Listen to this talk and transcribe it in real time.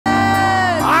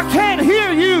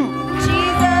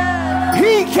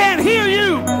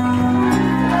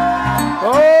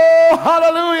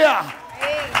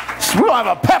We don't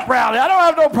have a pep rally. I don't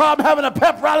have no problem having a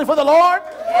pep rally for the Lord.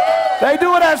 They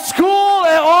do it at school,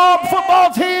 and all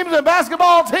football teams and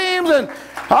basketball teams, and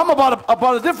I'm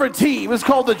about a different team. It's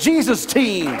called the Jesus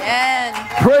team. Amen.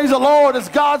 Praise the Lord. It's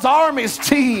God's army's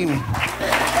team.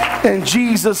 In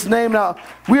Jesus' name. Now,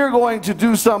 we are going to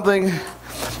do something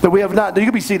that we have not done.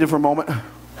 You can be seated for a moment.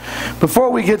 Before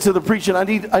we get to the preaching, I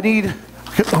need,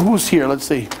 who's here? Let's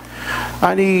see.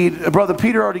 I need, Brother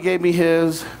Peter already gave me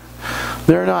his.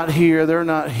 They're not here. They're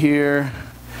not here.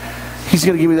 He's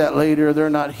going to give me that later. They're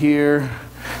not here.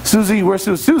 Susie, where's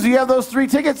Susie? Susie, you have those 3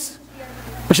 tickets?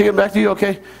 Is she getting back to you?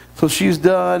 Okay. So she's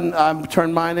done. I'm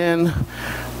turned mine in.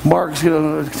 Mark's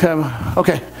going to have,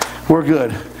 okay. We're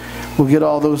good. We'll get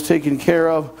all those taken care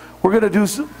of. We're going to do,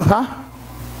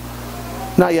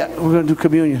 Not yet. We're going to do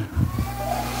communion.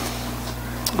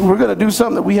 We're going to do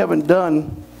something that we haven't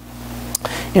done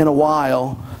in a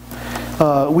while.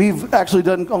 We've actually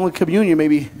done only communion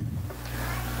maybe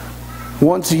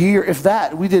once a year, if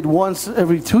that. We did once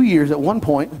every 2 years at one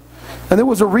point. And there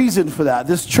was a reason for that.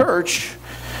 This church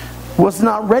was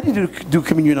not ready to do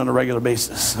communion on a regular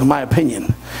basis, in my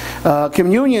opinion.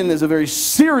 Communion is a very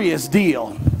serious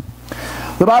deal.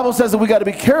 The Bible says that we got to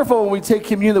be careful when we take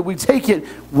communion, that we take it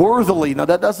worthily. Now,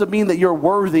 that doesn't mean that you're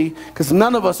worthy, because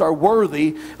none of us are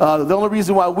worthy. The only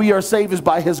reason why we are saved is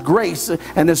by His grace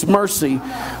and His mercy.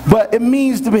 But it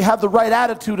means to have the right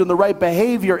attitude and the right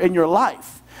behavior in your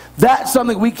life. That's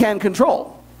something we can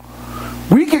control.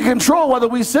 We can control whether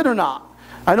we sin or not.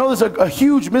 I know there's a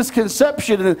huge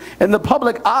misconception in the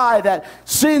public eye that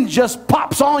sin just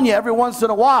pops on you every once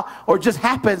in a while or just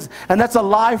happens, and that's a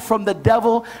lie from the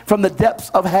devil, from the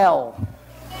depths of hell.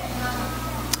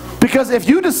 Because if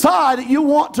you decide that you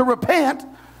want to repent,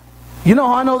 you know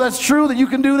how I know that's true, that you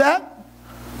can do that?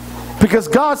 Because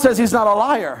God says He's not a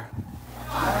liar.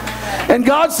 And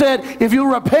God said, if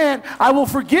you repent, I will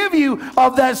forgive you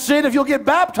of that sin. If you'll get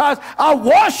baptized, I'll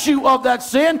wash you of that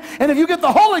sin. And if you get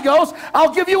the Holy Ghost,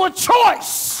 I'll give you a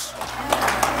choice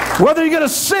whether you're going to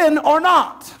sin or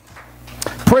not.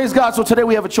 Praise God. So today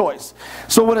we have a choice.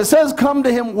 So when it says come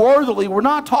to Him worthily, we're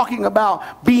not talking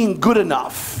about being good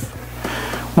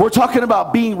enough. We're talking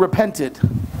about being repented.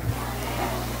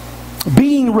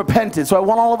 Being repented. So I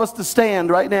want all of us to stand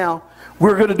right now.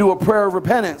 We're going to do a prayer of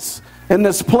repentance in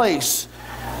this place.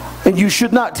 And you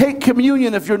should not take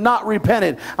communion if you're not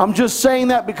repented. I'm just saying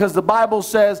that because the Bible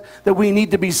says that we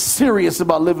need to be serious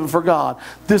about living for God.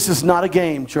 This is not a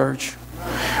game, church.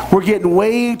 We're getting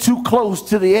way too close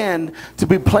to the end to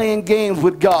be playing games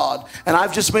with God. And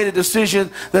I've just made a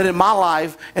decision that in my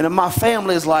life and in my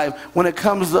family's life, when it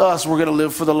comes to us, we're going to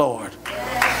live for the Lord.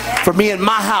 For me and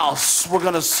my house, we're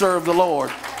going to serve the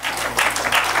Lord.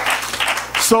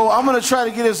 So I'm going to try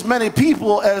to get as many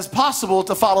people as possible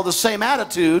to follow the same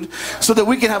attitude so that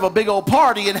we can have a big old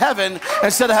party in heaven.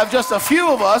 Instead of have just a few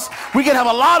of us, we can have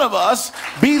a lot of us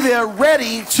be there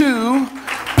ready to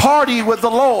party with the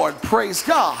Lord. Praise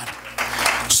God.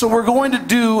 So we're going to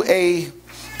do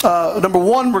number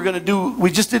one,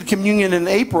 we just did communion in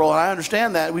April, and I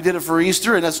understand that. We did it for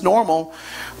Easter, and that's normal.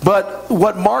 But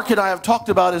what Mark and I have talked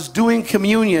about is doing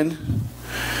communion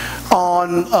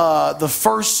on the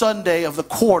first Sunday of the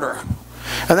quarter.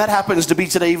 And that happens to be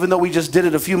today, even though we just did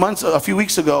it a few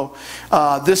weeks ago.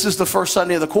 This is the first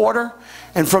Sunday of the quarter.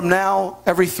 And from now,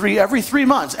 every three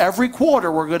months, every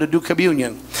quarter, we're going to do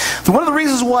communion. So one of the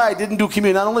reasons why I didn't do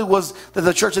communion, not only was that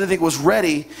the church, I didn't think, was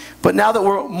ready, but now that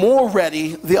we're more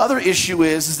ready, the other issue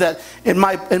is that in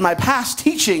my past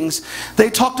teachings, they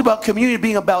talked about communion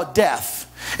being about death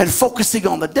and focusing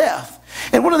on the death.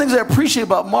 And one of the things I appreciate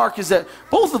about Mark is that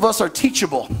both of us are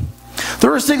teachable.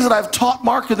 There are things that I've taught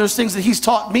Mark, and there's things that he's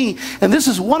taught me, and this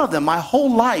is one of them. My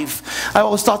whole life, I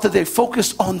always thought that they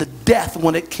focused on the death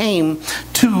when it came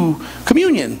to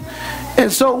communion.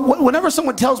 And so whenever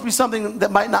someone tells me something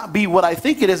that might not be what I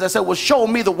think it is, I say, well, show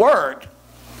me the Word.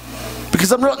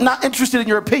 Because I'm not interested in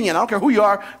your opinion. I don't care who you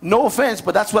are, no offense,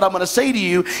 but that's what I'm going to say to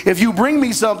you. If you bring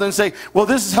me something and say, well,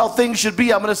 this is how things should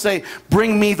be, I'm going to say,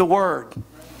 bring me the Word.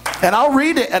 And I'll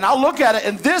read it and I'll look at it,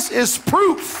 and this is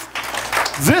proof.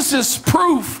 This is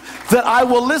proof that I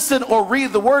will listen or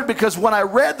read the Word, because when I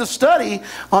read the study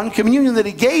on communion that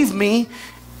he gave me,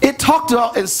 it talked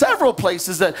about in several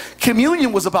places that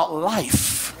communion was about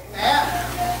life.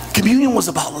 Communion was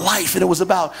about life, and it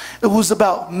was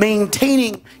about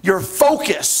maintaining your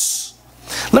focus.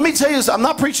 Let me tell you something. I'm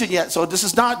not preaching yet, so this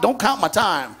is not, don't count my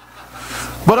time.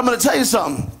 But I'm going to tell you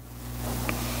something.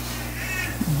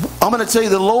 I'm going to tell you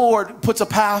the Lord puts a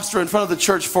pastor in front of the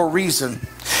church for a reason.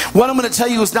 What I'm going to tell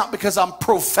you is not because I'm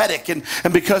prophetic and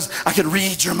because I can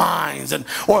read your minds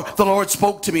or the Lord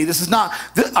spoke to me. This is not,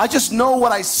 I just know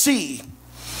what I see.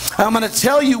 I'm going to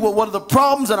tell you what one of the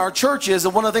problems in our church is,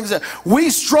 and one of the things that we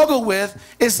struggle with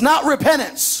is not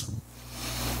repentance.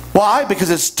 Why? Because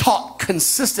it's taught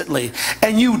consistently,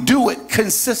 and you do it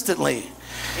consistently.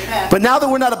 Amen. But now that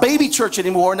we're not a baby church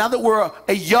anymore, now that we're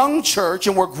a young church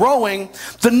and we're growing,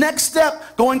 the next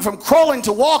step, going from crawling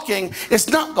to walking, is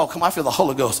not, oh come on, I feel the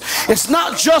Holy Ghost. It's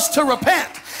not just to repent.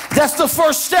 That's the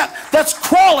first step. That's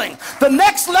crawling. The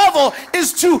next level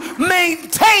is to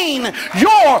maintain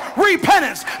your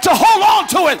repentance, to hold on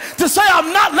to it, to say,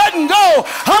 I'm not letting go.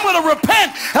 I'm going to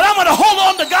repent, and I'm going to hold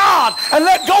on to God and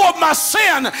let go of my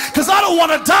sin, because I don't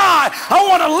want to die. I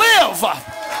want to live.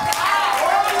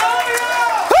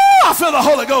 I feel the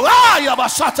Holy Ghost.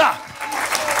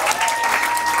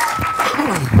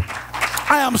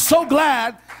 I am so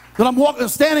glad that I'm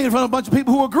standing in front of a bunch of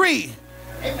people who agree.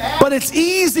 Amen. But it's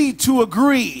easy to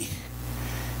agree.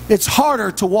 It's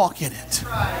harder to walk in it.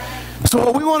 So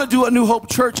what we want to do at New Hope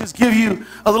Church is give you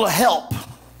a little help.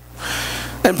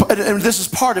 And this is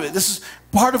part of it. This is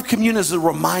part of communion, as a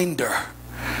reminder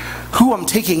who I'm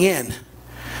taking in.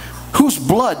 Whose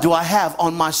blood do I have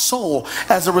on my soul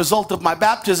as a result of my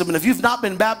baptism? And if you've not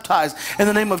been baptized in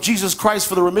the name of Jesus Christ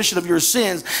for the remission of your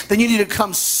sins, then you need to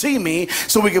come see me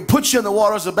so we can put you in the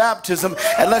waters of baptism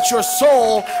and let your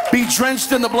soul be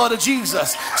drenched in the blood of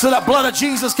Jesus, so that blood of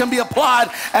Jesus can be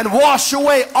applied and wash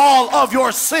away all of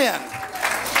your sin.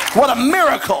 What a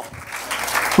miracle.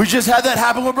 We just had that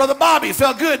happen with Brother Bobby.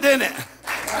 Felt good, didn't it?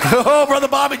 Oh, Brother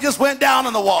Bobby just went down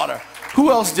in the water. Who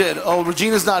else did? Oh,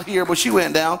 Regina's not here, but she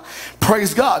went down.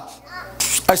 Praise God.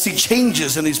 I see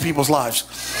changes in these people's lives.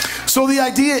 So the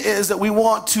idea is that we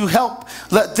want to help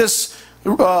let this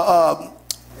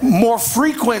more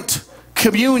frequent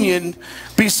communion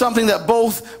be something that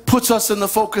both puts us in the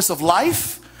focus of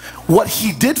life, what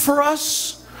He did for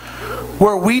us,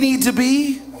 where we need to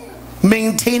be,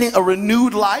 maintaining a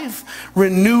renewed life,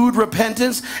 renewed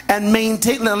repentance, and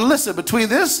maintaining. And listen, between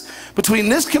this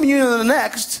communion and the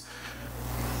next,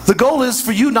 the goal is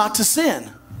for you not to sin.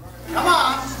 Come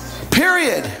on.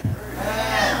 Period.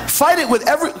 Fight it with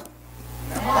every.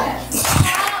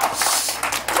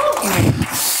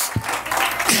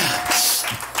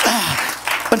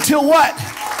 Until what?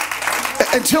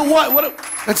 Until what?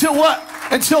 Until what?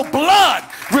 Until blood.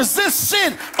 Resist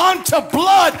sin unto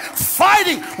blood.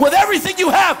 Fighting with everything you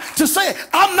have to say,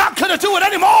 I'm not going to do it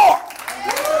anymore.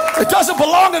 It doesn't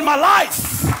belong in my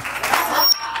life.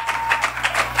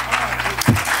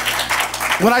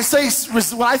 When I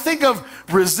think of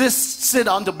resist sin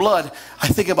unto blood, I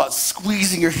think about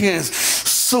squeezing your hands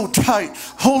so tight,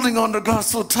 holding on to God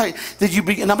so tight that you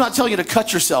begin. And I'm not telling you to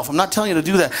cut yourself. I'm not telling you to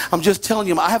do that. I'm just telling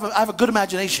you I have a good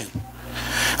imagination.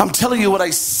 I'm telling you what I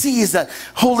see is that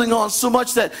holding on so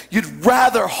much that you'd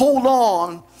rather hold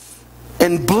on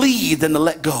and bleed than to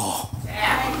let go.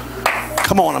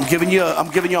 Come on, I'm giving you a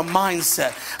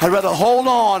mindset. I'd rather hold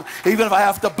on even if I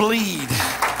have to bleed.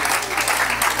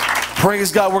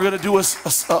 Praise God. We're going to do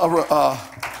a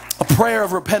prayer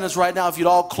of repentance right now. If you'd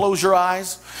all close your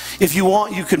eyes. If you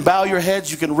want, you can bow your heads.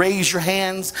 You can raise your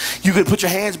hands. You can put your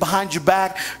hands behind your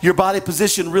back. Your body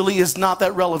position really is not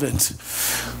that relevant.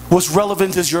 What's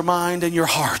relevant is your mind and your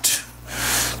heart,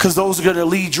 because those are going to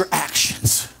lead your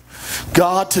actions.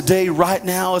 God, today, right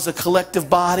now, as a collective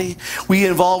body, we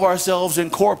involve ourselves in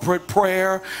corporate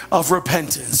prayer of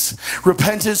repentance.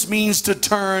 Repentance means to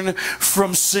turn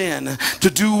from sin, to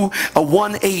do a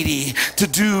 180, to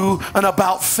do an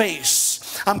about face.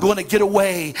 I'm going to get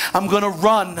away. I'm going to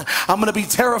run. I'm going to be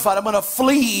terrified. I'm going to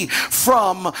flee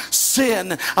from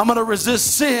sin. I'm going to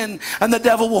resist sin, and the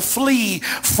devil will flee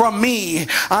from me.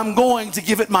 I'm going to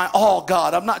give it my all,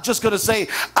 God. I'm not just going to say,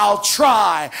 I'll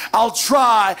try. I'll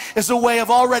try is a way of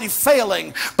already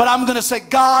failing. But I'm going to say,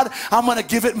 God, I'm going to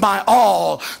give it my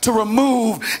all to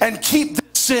remove and keep this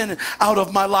sin out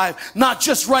of my life. Not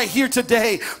just right here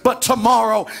today, but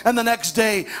tomorrow and the next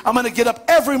day. I'm going to get up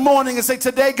every morning and say,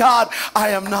 today, God, I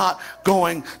am not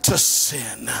going to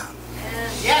sin.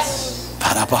 Yes.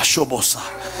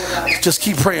 Just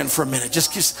keep praying for a minute.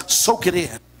 Just soak it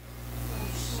in.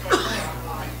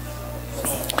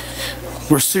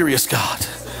 We're serious, God.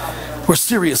 We're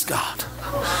serious, God.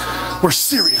 We're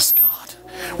serious, God.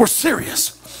 We're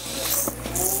serious.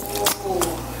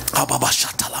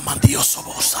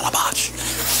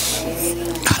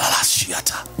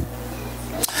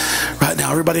 Right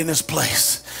now, everybody in this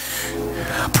place,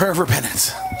 prayer of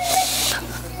repentance.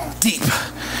 Deep.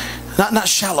 Not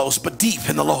shallows, but deep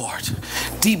in the Lord.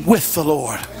 Deep with the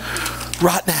Lord.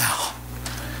 Right now.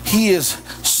 He is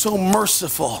so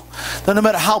merciful that no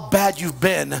matter how bad you've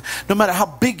been, no matter how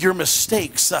big your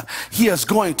mistakes, He is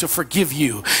going to forgive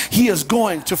you. He is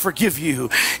going to forgive you.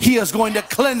 He is going to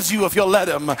cleanse you if you'll let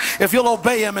Him. If you'll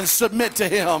obey Him and submit to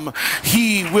Him,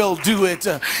 He will do it.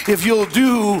 If you'll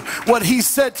do what He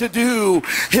said to do,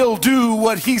 He'll do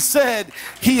what He said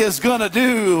He is gonna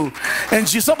do. And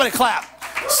somebody clap.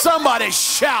 Somebody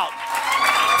shout.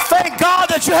 Thank God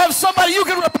that you have somebody you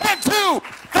can repent to.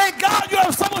 Thank God you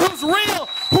have someone who's real,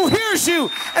 who hears you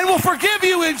and will forgive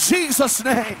you in Jesus'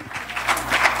 name.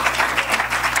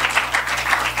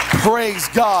 Praise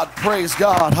God, praise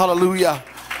God, hallelujah.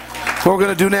 What we're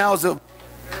going to do now is,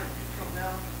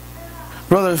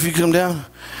 brother, if you come down,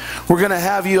 we're going to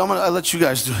have you, I'll let you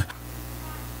guys do it.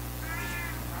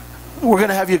 We're going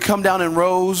to have you come down in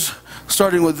rows,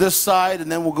 starting with this side,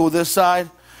 and then we'll go this side.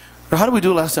 How did we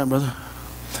do it last time, brother?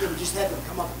 Yeah, we just had them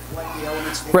come up and collect the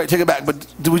elements. Right, take it back. But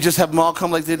do we just have them all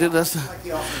come like they did last time?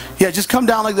 Yeah, just come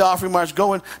down like the offering march.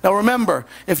 Go in. Now remember,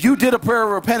 if you did a prayer of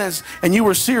repentance and you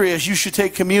were serious, you should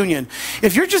take communion.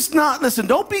 If you're just not, listen,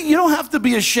 you don't have to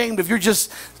be ashamed if you're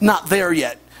just not there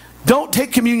yet. Don't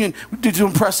take communion to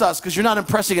impress us, because you're not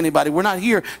impressing anybody. We're not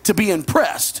here to be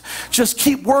impressed. Just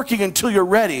keep working until you're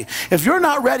ready. If you're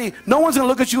not ready, no one's going to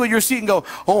look at you at your seat and go,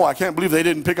 oh, I can't believe they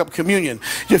didn't pick up communion.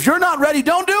 If you're not ready,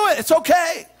 don't do it. It's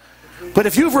okay. But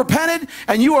if you've repented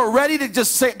and you are ready to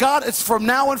just say, God, it's from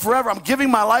now and forever, I'm giving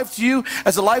my life to you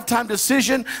as a lifetime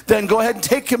decision, then go ahead and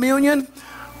take communion.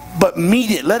 But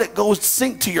meet it. Let it go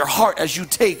sink to your heart as you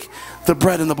take the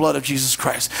bread and the blood of Jesus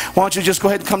Christ. Why don't you just go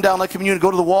ahead and come down like communion, go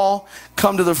to the wall,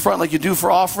 come to the front like you do for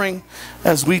offering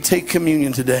as we take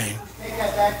communion today. Take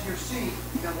that back to your seat.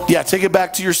 Yeah, take it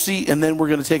back to your seat, and then we're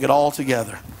going to take it all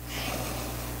together.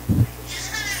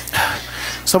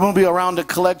 Someone will be around to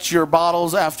collect your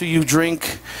bottles after you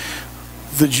drink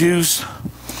the juice.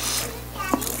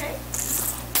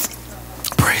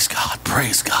 Praise God,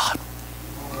 praise God.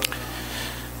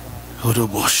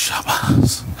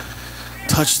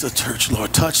 Touch the church,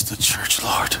 Lord. Touch the church,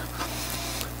 Lord.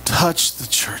 Touch the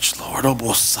church, Lord.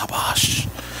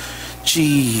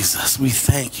 Jesus, we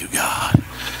thank you, God.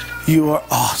 You are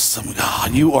awesome,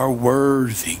 God. You are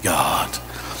worthy, God.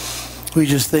 We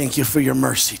just thank you for your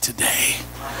mercy today.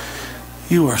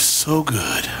 You are so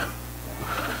good.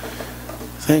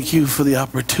 Thank you for the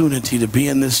opportunity to be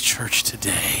in this church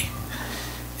today.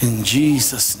 In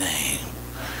Jesus' name.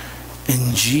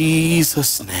 In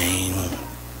Jesus' name.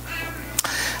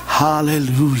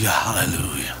 Hallelujah,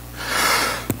 hallelujah.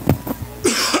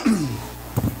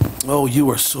 Oh, you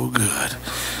are so good.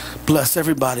 Bless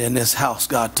everybody in this house,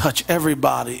 God. Touch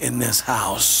everybody in this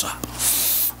house.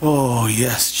 Oh,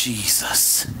 yes,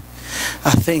 Jesus.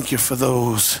 I thank you for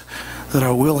those that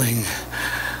are willing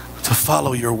to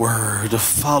follow your word, to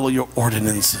follow your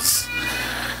ordinances.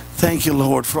 Thank you,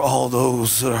 Lord, for all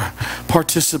those that are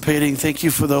participating. Thank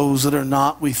you for those that are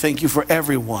not. We thank you for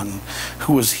everyone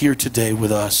who is here today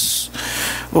with us.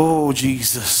 Oh,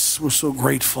 Jesus, we're so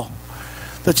grateful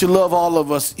that you love all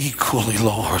of us equally,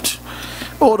 Lord.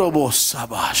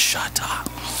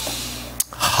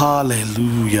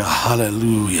 Hallelujah,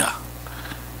 hallelujah.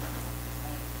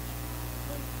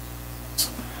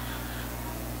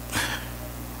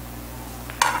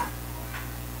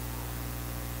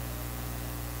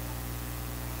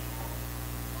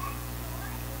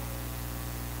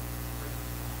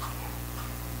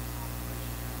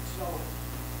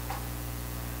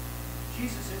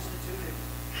 Jesus instituted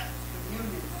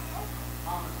communion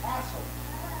on the Passover.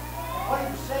 And what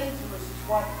he was saying to us is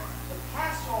what the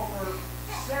Passover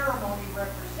ceremony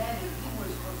represented, he was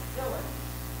fulfilling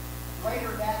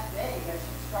later that day as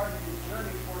he started his journey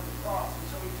toward the cross. And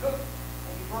so he took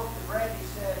and he broke the bread and he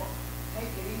said, take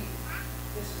and eat.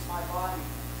 This is my body.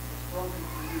 It's broken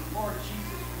for you. Lord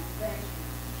Jesus, we thank you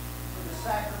for the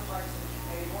sacrifice that you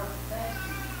made. Lord, thank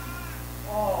you.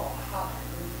 Oh,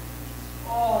 hallelujah.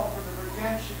 Oh, for the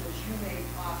redemption that you made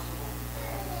possible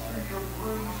through your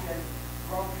bruised and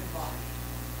broken body.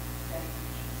 Thank you,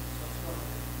 Jesus. Let's go.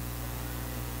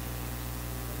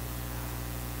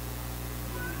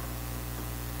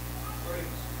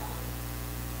 Praise God.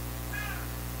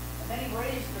 And then he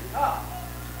raised the cup.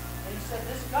 And he said,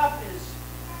 this cup is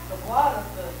the blood of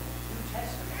the New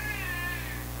Testament.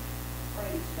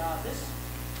 Praise God. This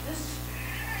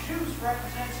juice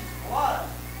represents his blood,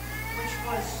 which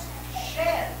was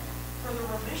shed for the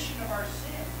remission of our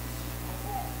sins.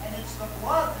 And it's the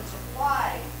blood that's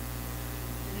applied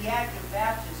in the act of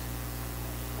baptism.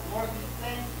 Lord, we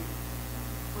thank you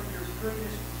for your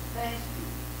goodness. We thank you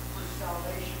for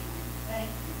salvation. We thank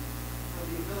you for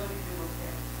the ability to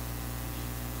repent.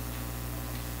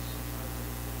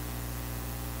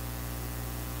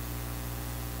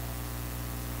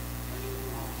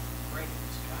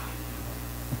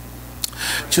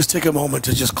 Just take a moment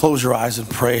to just close your eyes and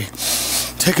pray.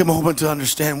 Take a moment to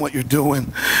understand what you're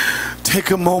doing. Take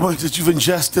a moment that you've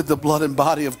ingested the blood and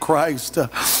body of Christ.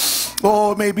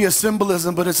 Oh, it may be a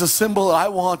symbolism, but it's a symbol I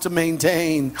want to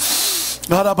maintain.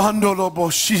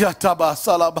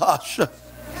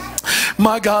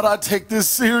 My God, I take this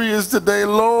serious today,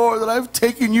 Lord, that I've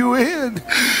taken you in.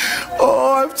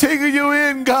 Oh, I've taken you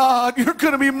in, God. You're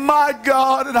going to be my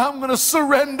God, and I'm going to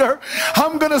surrender.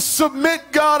 I'm going to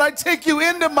submit, God. I take you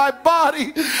into my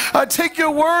body. I take your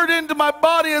word into my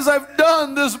body as I've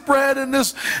done this bread and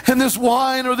this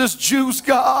wine or this juice,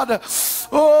 God.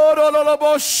 Oh,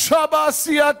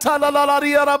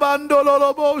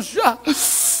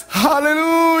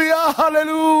 hallelujah,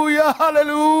 hallelujah,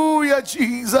 hallelujah,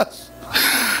 Jesus.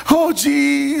 Oh,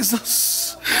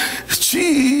 Jesus.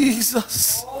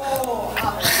 Jesus.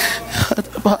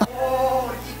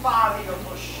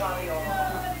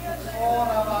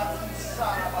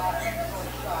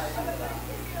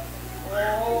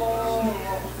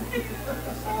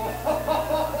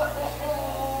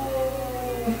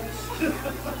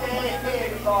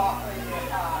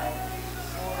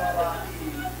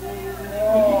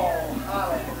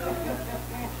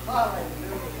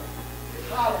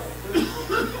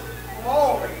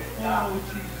 Glory to God.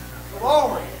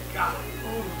 Glory to God.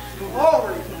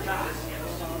 Glory to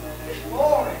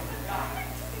God.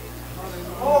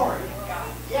 Glory to God.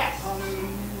 Yes.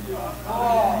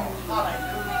 Oh,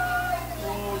 hallelujah.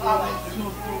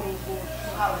 Hallelujah.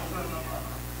 Hallelujah.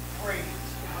 Praise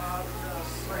God.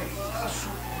 Praise God.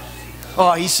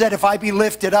 Oh, he said, if I be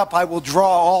lifted up, I will draw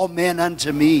all men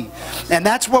unto me. And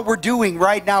that's what we're doing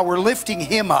right now. We're lifting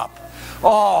him up.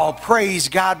 Oh, praise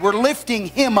God. We're lifting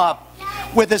him up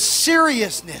with a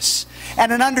seriousness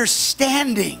and an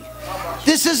understanding.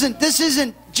 This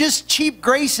isn't just cheap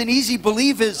grace and easy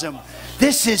believism.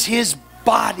 This is his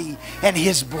body and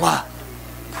his blood.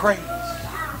 Praise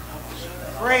God.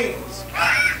 Praise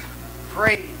God.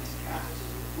 Praise God.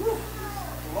 Woo.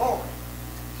 Glory.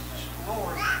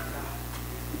 Glory to God.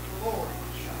 Glory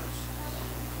to God.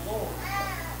 Glory.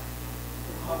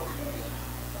 Hallelujah.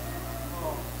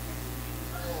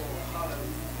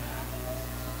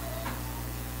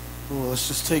 Oh, let's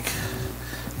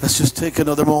just take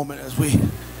another moment as we,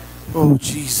 oh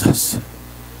Jesus,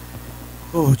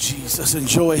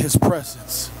 enjoy his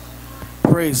presence.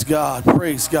 Praise God,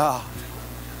 praise God.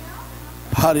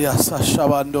 Hallelujah,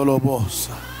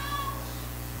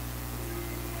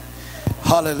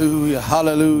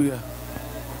 hallelujah.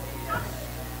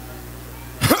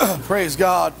 Praise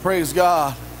God, praise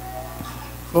God.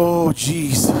 Oh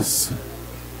Jesus.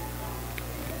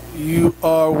 You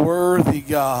are worthy,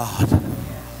 God.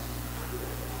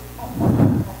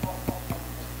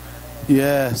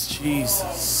 Yes,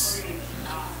 Jesus.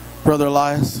 Brother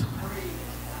Elias.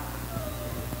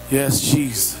 Yes,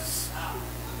 Jesus.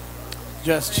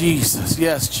 Yes, Jesus.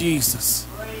 Yes, Jesus.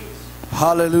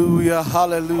 Hallelujah,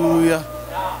 hallelujah.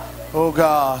 Oh,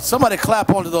 God. Somebody clap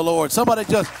unto the Lord. Somebody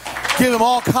just give him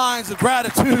all kinds of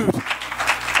gratitude.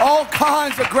 All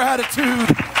kinds of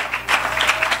gratitude.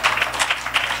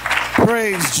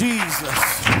 Praise Jesus.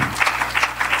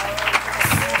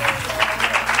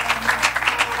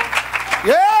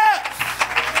 Yes.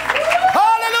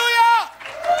 Hallelujah.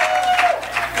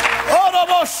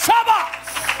 Odobo Shabbat.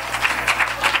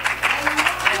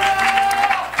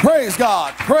 Praise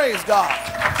God. Praise God.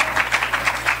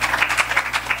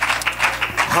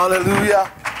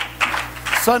 Hallelujah.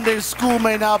 Sunday school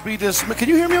may now be dismissed. Can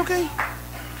you hear me okay?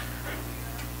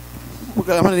 I'm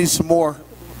going to need some more.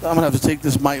 I'm going to have to take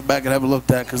this mic back and have it looked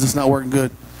at because it's not working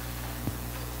good.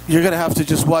 You're going to have to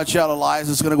just watch out.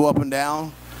 Eliza's going to go up and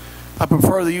down. I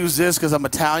prefer to use this because I'm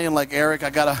Italian like Eric. I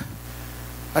gotta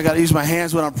use my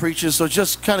hands when I'm preaching. So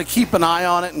just kind of keep an eye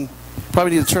on it and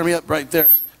probably need to turn me up right there.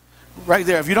 Right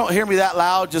there. If you don't hear me that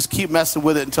loud, just keep messing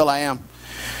with it until I am.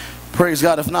 Praise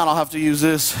God. If not, I'll have to use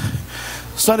this.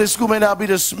 Sunday school may now be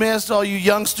dismissed. All you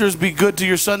youngsters, be good to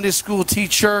your Sunday school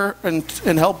teacher and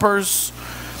helpers.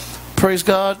 Praise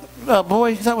God.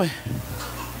 Boy, that way.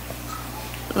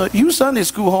 You Sunday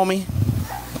school, homie.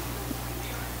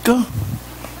 Go.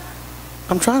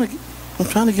 I'm trying to get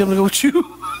him to go with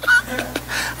you.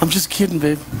 I'm just kidding,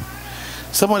 babe.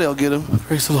 Somebody will get him.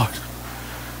 Praise the Lord.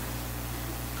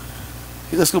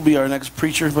 That's going to be our next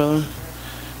preacher, brother.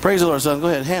 Praise the Lord, son. Go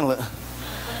ahead, handle it.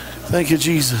 Thank you,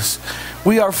 Jesus.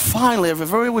 We are finally, if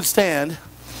everybody would stand,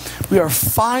 we are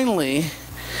finally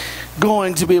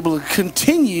going to be able to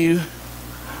continue.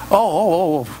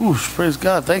 Praise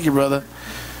God. Thank you, brother.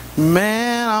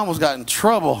 Man, I almost got in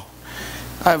trouble.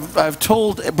 I've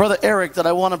told Brother Eric that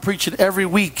I want to preach it every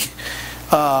week.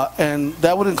 And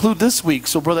that would include this week.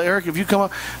 So, Brother Eric, if you come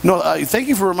up. No, thank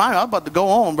you for reminding me. I was about to go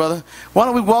on, brother. Why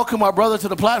don't we welcome our brother to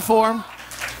the platform?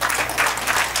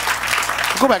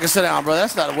 Go back and sit down, brother.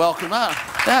 That's not a welcome.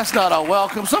 That's not a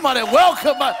welcome. Somebody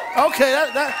welcome. Okay,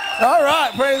 all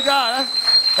right, praise God.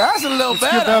 That's a little better.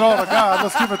 Let's give that all to God.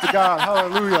 Let's give it to God.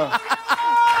 Hallelujah.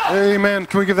 Amen.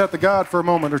 Can we give that to God for a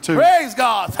moment or two? Praise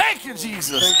God. Thank you,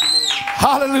 Jesus. Thank you,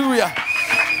 Hallelujah.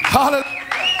 Hallelujah.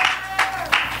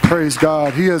 Praise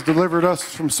God. He has delivered us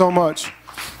from so much.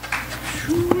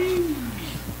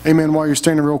 Amen. While you're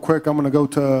standing real quick, I'm going to go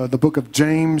to the book of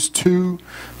James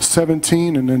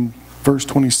 2:17 and then verse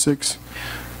 26.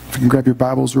 If you can grab your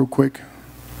Bibles real quick.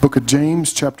 Book of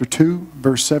James, chapter 2,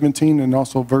 verse 17 and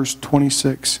also verse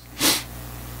 26.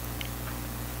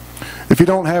 If you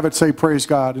don't have it, say praise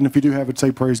God. And if you do have it,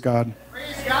 say praise God.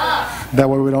 Praise God. That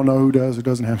way we don't know who does or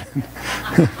doesn't have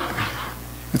it.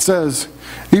 It says,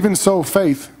 even so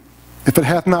faith, if it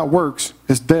hath not works,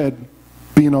 is dead,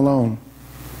 being alone.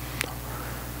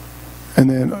 And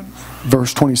then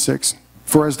verse 26.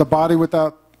 For as the body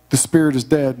without the spirit is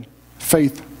dead,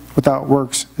 faith without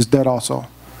works is dead also.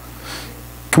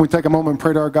 Can we take a moment and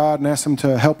pray to our God and ask Him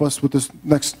to help us with this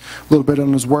next little bit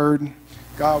on His Word?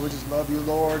 God, we just love you,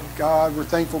 Lord. God, we're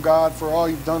thankful, God, for all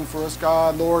you've done for us,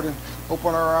 God, Lord. And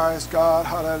open our eyes, God.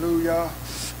 Hallelujah.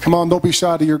 Come on, don't be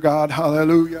shy to your God.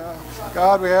 Hallelujah.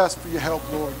 God, we ask for your help,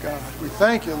 Lord God. We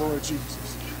thank you, Lord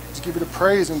Jesus. Just give you the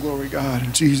praise and glory, God,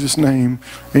 in Jesus' name.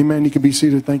 Amen. You can be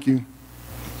seated. Thank you.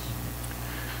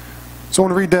 So I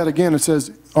want to read that again. It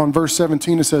says, on verse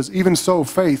 17, it says, even so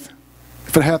faith,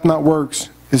 if it hath not works,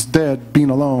 is dead, being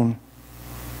alone.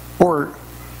 Or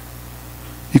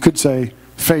you could say,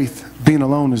 faith being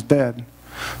alone is dead.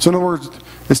 So in other words,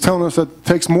 it's telling us that it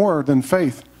takes more than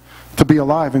faith to be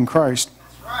alive in Christ.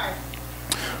 That's right.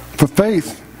 For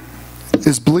faith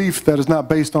is belief that is not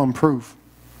based on proof.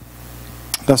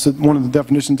 That's one of the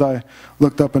definitions I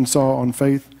looked up and saw on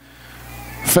faith.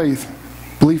 Faith,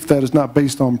 belief that is not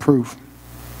based on proof.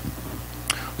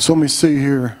 So let me see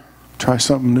here. Try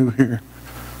something new here.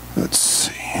 Let's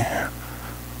see.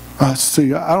 Let's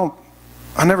see. I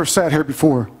never sat here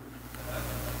before.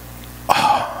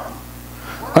 Oh,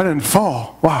 I didn't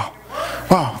fall. Wow.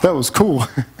 Wow, that was cool.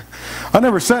 I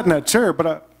never sat in that chair,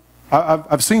 but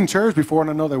I've seen chairs before and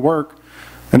I know they work.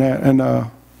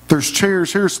 And there's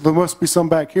chairs here, so there must be some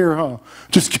back here, huh?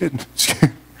 Just kidding. Just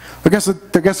kidding. I guess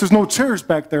there's no chairs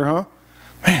back there, huh?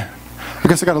 Man, I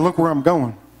guess I got to look where I'm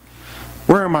going.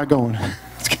 Where am I going?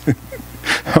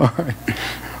 All right.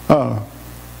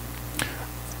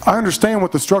 I understand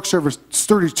what the structure of a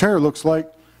sturdy chair looks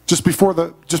like. Just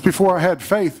before I had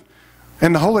faith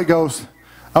and the Holy Ghost,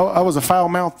 I was a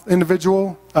foul-mouthed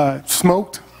individual.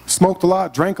 Smoked a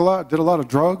lot, drank a lot, did a lot of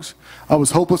drugs. I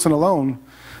was hopeless and alone.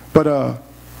 But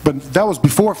that was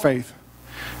before faith.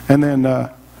 And then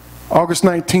August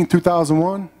 19,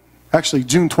 2001, actually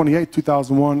June 28,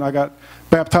 2001, I got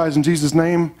baptized in Jesus'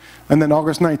 name. And then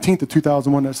August 19th of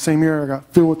 2001, that same year, I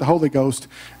got filled with the Holy Ghost.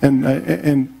 And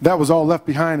that was all left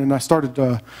behind. And I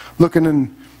started looking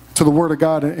into the Word of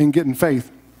God and getting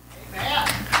faith. Amen.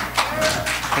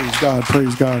 Praise God,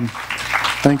 praise God.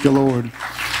 Thank you, Lord.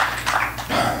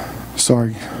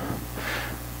 Sorry.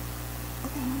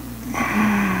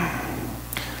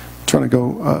 Trying to go,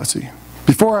 let's see.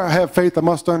 Before I have faith, I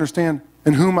must understand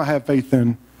in whom I have faith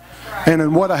in, right, and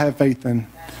in what I have faith in.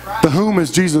 Right. The whom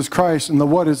is Jesus Christ, and the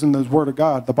what is in the Word of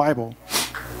God, the Bible.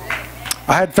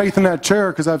 I had faith in that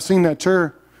chair because I've seen that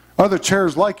chair, other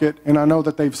chairs like it, and I know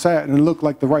that they've sat and it looked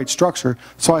like the right structure,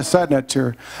 so I sat in that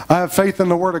chair. I have faith in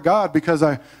the Word of God because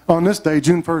on this day,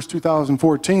 June 1st,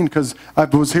 2014, because I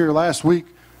was here last week,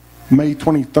 May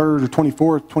 23rd or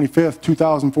 24th, 25th,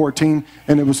 2014,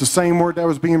 and it was the same word that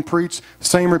was being preached,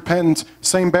 same repentance,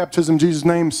 same baptism in Jesus'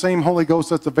 name, same Holy Ghost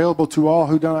that's available to all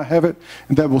who do not have it,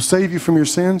 and that will save you from your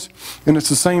sins. And it's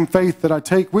the same faith that I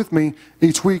take with me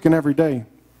each week and every day.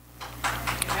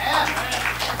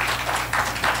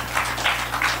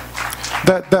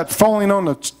 That falling on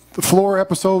the floor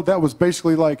episode, that was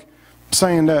basically like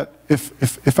saying that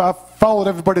if I followed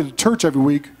everybody to church every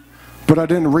week, but I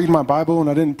didn't read my Bible and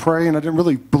I didn't pray and I didn't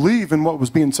really believe in what was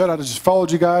being said, I just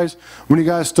followed you guys. When you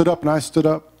guys stood up and I stood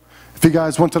up, if you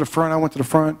guys went to the front, I went to the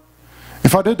front.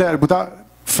 If I did that without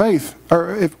faith,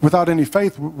 or without any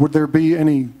faith, would there be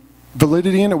any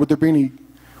validity in it? Would there be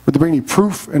any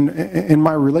proof in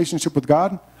my relationship with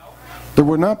God? There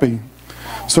would not be.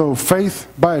 So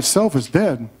faith by itself is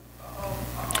dead.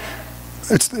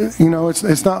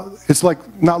 It's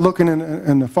like not looking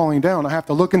and falling down. I have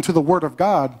to look into the Word of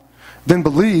God then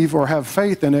believe or have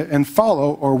faith in it and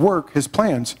follow or work his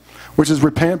plans, which is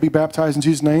repent, be baptized in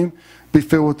Jesus' name, be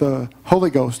filled with the Holy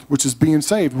Ghost, which is being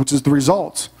saved, which is the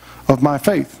results of my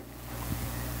faith.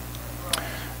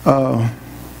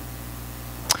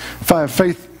 If I have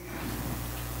faith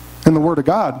in the Word of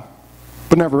God,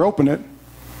 but never open it,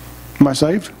 am I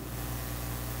saved?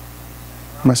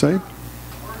 Am I saved?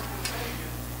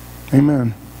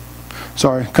 Amen.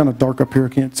 Sorry, kind of dark up here. I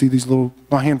can't see these little,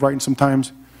 my handwriting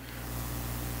sometimes.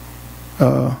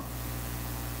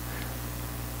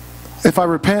 If I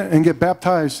repent and get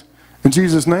baptized in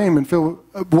Jesus' name, and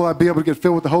will I be able to get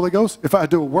filled with the Holy Ghost? If I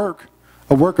do a work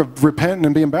of repenting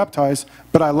and being baptized,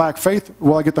 but I lack faith,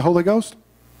 will I get the Holy Ghost?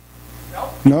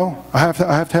 No. I have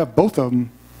to have both of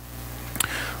them.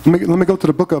 Let me go to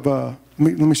the book of, let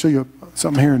me show you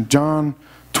something here in John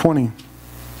 20.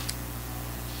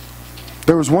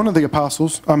 There was one of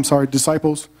the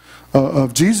disciples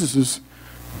of Jesus's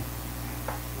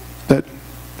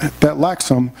that lacked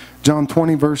some. John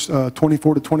 20, verse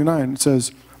 24 to 29, it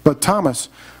says, but Thomas,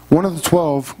 one of the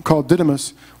 12, called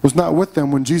Didymus, was not with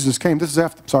them when Jesus came. This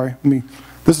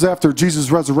is after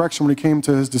Jesus' resurrection, when he came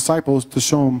to his disciples to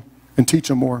show them and teach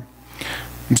them more.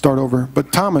 Let me start over.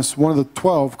 But Thomas, one of the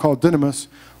 12, called Didymus,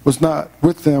 was not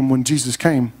with them when Jesus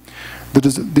came.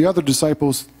 The other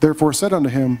disciples therefore said unto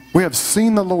him, we have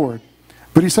seen the Lord.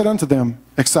 But he said unto them,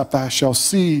 except I shall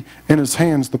see in his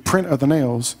hands the print of the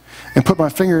nails, and put my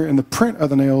finger in the print of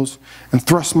the nails, and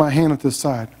thrust my hand into his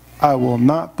side, I will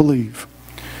not believe.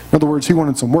 In other words, he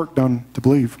wanted some work done to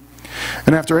believe.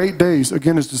 And after 8 days,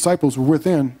 again his disciples were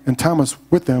within, and Thomas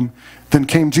with them. Then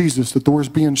came Jesus, the doors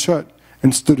being shut,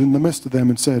 and stood in the midst of them,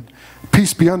 and said,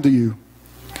 peace be unto you.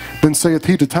 Then saith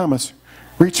he to Thomas,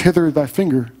 reach hither thy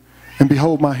finger, and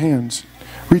behold my hands.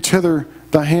 Reach hither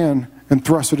thy hand, and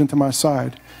thrust it into my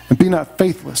side. And be not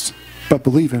faithless, but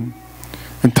believing.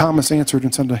 And Thomas answered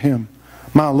and said to him,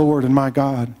 my Lord and my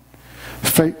God.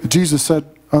 Jesus said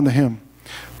unto him,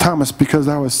 Thomas, because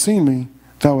thou hast seen me,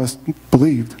 thou hast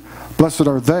believed. Blessed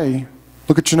are they,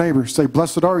 look at your neighbor, say,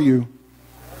 blessed are you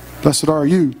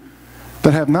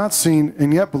that have not seen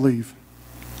and yet believe.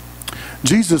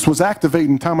 Jesus was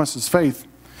activating Thomas's faith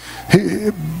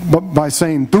by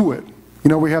saying, do it. You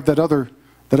know, we have that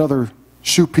other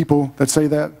shoe people that say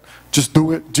that, just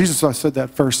do it. Jesus said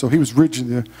that first, so he was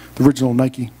originally the original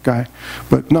Nike guy.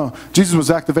 But no, Jesus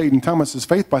was activating Thomas's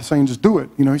faith by saying, just do it.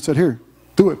 You know, he said, here,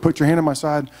 do it. Put your hand on my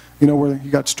side, you know, where you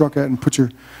got struck at, and put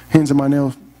your hands in my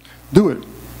nails. Do it.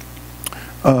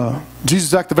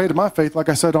 Jesus activated my faith, like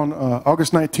I said, on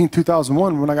August 19,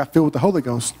 2001, when I got filled with the Holy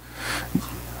Ghost.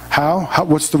 How?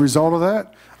 What's the result of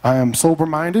that? I am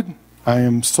sober-minded. I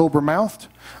am sober-mouthed.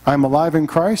 I am alive in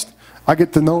Christ. I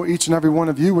get to know each and every one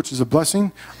of you, which is a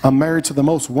blessing. I'm married to the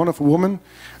most wonderful woman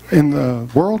in the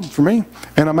world for me.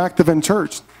 And I'm active in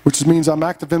church, which means I'm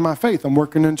active in my faith. I'm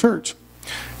working in church.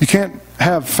 You can't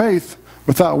have faith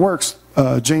without works,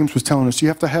 James was telling us. You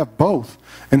have to have both.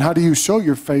 And how do you show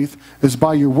your faith is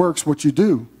by your works, what you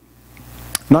do.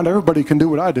 Not everybody can do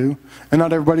what I do, and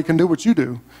not everybody can do what you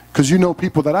do, because you know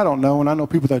people that I don't know, and I know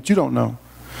people that you don't know.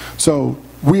 So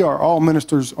we are all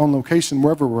ministers on location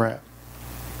wherever we're at.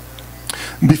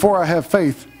 Before I have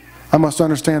faith, I must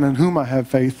understand in whom I have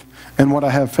faith and what I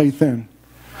have faith in.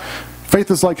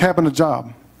 Faith is like having a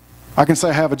job. I can say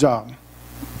I have a job.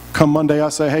 Come Monday, I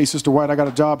say, hey, Sister White, I got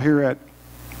a job here at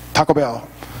Taco Bell.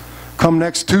 Come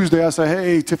next Tuesday, I say,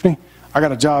 hey, Tiffany, I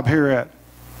got a job here at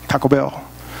Taco Bell.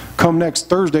 Come next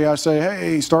Thursday, I say,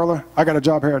 hey, Starla, I got a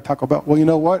job here at Taco Bell. Well, you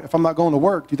know what? If I'm not going to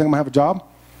work, do you think I'm going to have a job?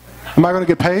 Am I going to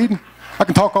get paid? I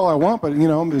can talk all I want, but, you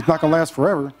know, it's not going to last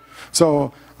forever.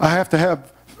 So I have to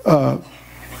have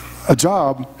a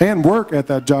job and work at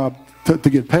that job to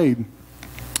get paid.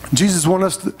 Jesus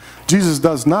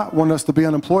does not want us to be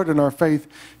unemployed in our faith.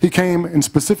 He came and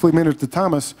specifically ministered to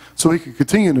Thomas so he could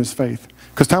continue in his faith.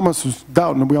 Because Thomas was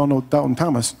doubting, and we all know doubting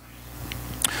Thomas.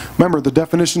 Remember, the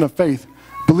definition of faith.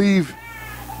 Faith.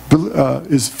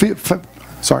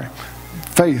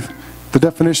 The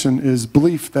definition is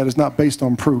belief that is not based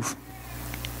on proof.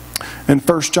 In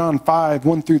 1 John 5,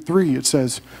 1 through 3, it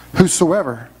says,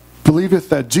 whosoever believeth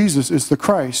that Jesus is the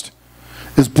Christ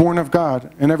is born of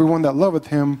God, and everyone that loveth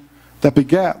him, that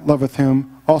begat, loveth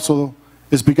him, also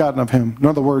is begotten of him. In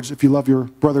other words, if you love your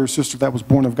brother or sister that was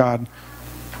born of God,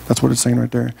 that's what it's saying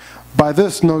right there. By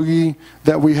this know ye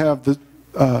that we have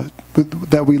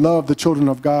that we love the children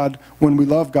of God when we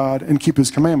love God and keep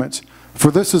his commandments. For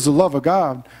this is the love of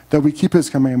God, that we keep his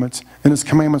commandments, and his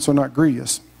commandments are not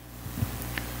grievous.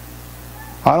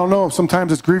 I don't know,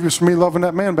 sometimes it's grievous for me loving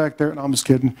that man back there. No, I'm just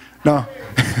kidding. No.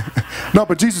 No,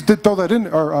 but Jesus did throw that in,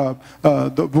 or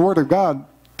the word of God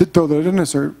did throw that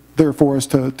in there for us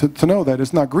to know that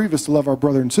it's not grievous to love our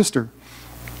brother and sister.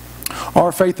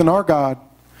 Our faith in our God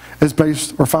is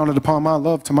based or founded upon my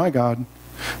love to my God.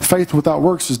 Faith without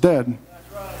works is dead.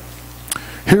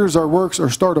 Here's our works, or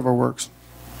start of our works.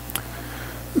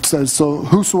 It says, so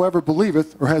whosoever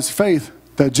believeth or has faith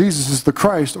that Jesus is the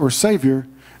Christ or Savior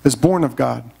is born of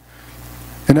God.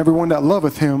 And everyone that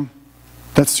loveth him,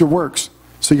 that's your works.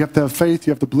 So you have to have faith,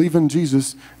 you have to believe in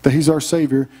Jesus, that he's our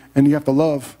Savior, and you have to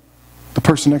love the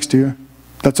person next to you.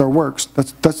 That's our works.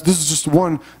 This is just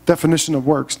one definition of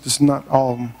works. This is not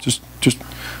all of them. Just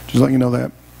let you know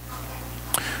that.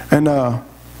 And I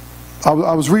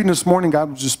was reading this morning.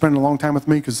 God was just spending a long time with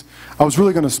me because I was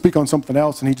really going to speak on something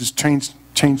else, and he just changed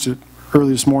it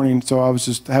early this morning. So I was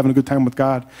just having a good time with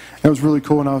God. And it was really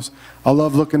cool. And I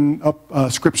love looking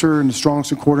up scripture and the Strong's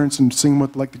Concordance and seeing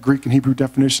what like the Greek and Hebrew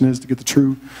definition is to get the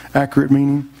true, accurate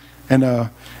meaning. And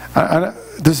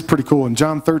this is pretty cool. In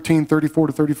John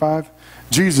 13:34-35,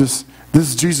 this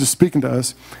is Jesus speaking to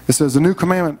us. It says, "A new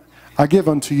commandment I give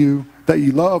unto you, that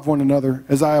ye love one another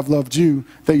as I have loved you,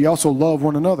 that ye also love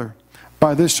one another.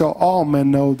 By this shall all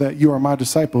men know that you are my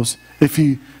disciples, if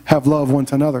ye have love one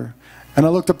to another." And I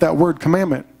looked up that word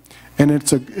commandment, and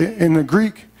in the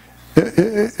Greek,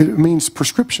 it means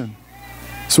prescription.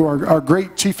 So our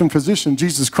great chief and physician,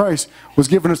 Jesus Christ, was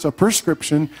giving us a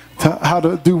prescription to how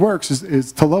to do works,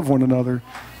 is to love one another.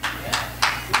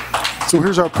 So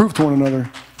here's our proof to one another.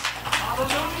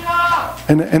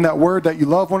 And that word that you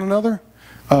love one another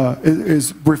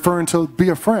is referring to be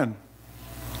a friend.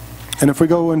 And if we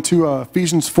go into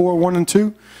Ephesians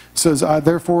 4:1-2, it says, "I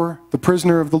therefore, the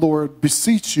prisoner of the Lord,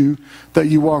 beseech you that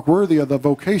you walk worthy of the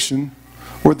vocation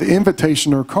or the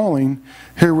invitation or calling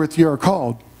herewith ye are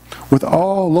called, with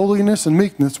all lowliness and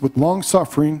meekness, with long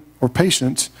suffering or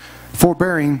patience,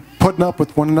 forbearing, putting up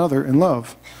with one another in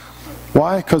love."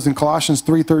 Why? Because in Colossians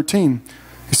 3:13,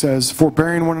 he says,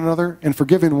 "Forbearing one another and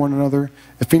forgiving one another,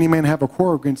 if any man have a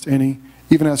quarrel against any,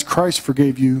 even as Christ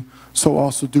forgave you, so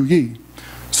also do ye."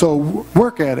 So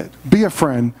work at it. Be a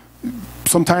friend.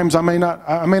 Sometimes I may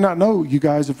not know you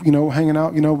guys, if hanging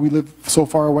out. We live so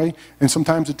far away, and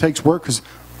sometimes it takes work because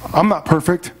I'm not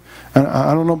perfect. And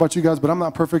I don't know about you guys, but I'm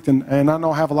not perfect, and I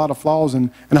know I have a lot of flaws, and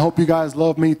I hope you guys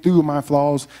love me through my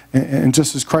flaws, and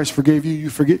just as Christ forgave you,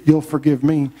 you'll forgive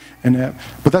me.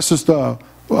 But that's just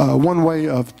one way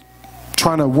of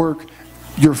trying to work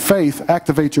your faith,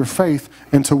 activate your faith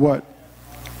into what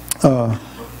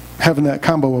having that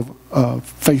combo of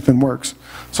faith and works.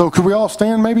 So could we all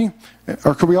stand maybe?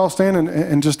 Or could we all stand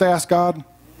and just ask God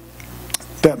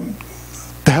to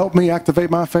help me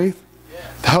activate my faith?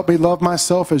 To help me love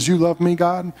myself as you love me,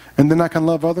 God, and then I can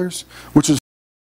love others, which is